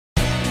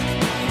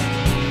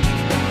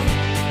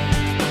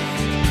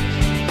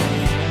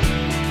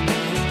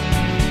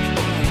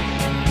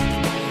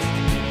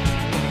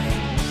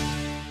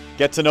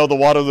Get to know the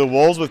Waterloo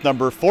Wolves with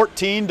number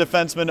 14,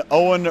 defenseman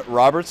Owen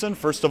Robertson.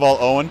 First of all,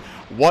 Owen,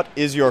 what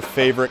is your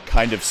favorite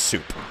kind of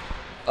soup?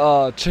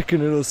 Chicken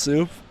noodle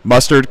soup.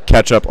 Mustard,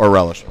 ketchup, or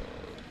relish?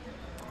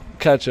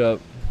 Ketchup.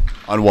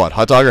 On what?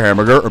 Hot dog or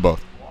hamburger, or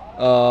both?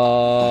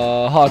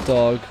 Hot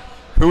dog.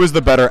 Who is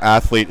the better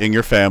athlete in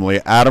your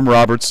family, Adam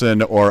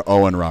Robertson or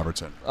Owen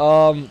Robertson?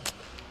 I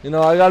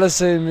gotta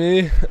say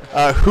me.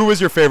 Who was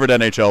your favorite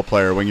NHL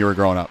player when you were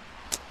growing up?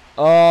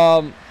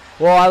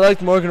 Well, I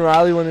liked Morgan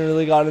Riley when he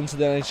really got into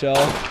the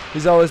NHL.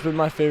 He's always been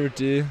my favorite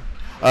D.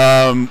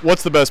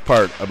 What's the best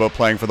part about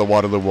playing for the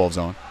Waterloo Wolves,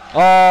 Owen?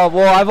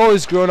 Well, I've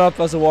always grown up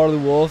as a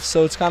Waterloo Wolf,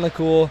 so it's kind of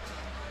cool,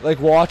 like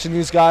watching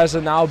these guys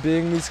and now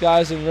being these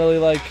guys and really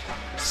like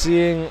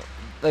seeing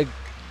like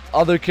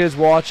other kids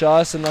watch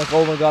us and like,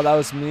 oh my God, that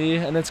was me.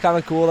 And it's kind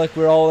of cool. Like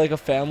we're all like a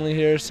family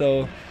here,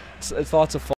 so it's lots of fun.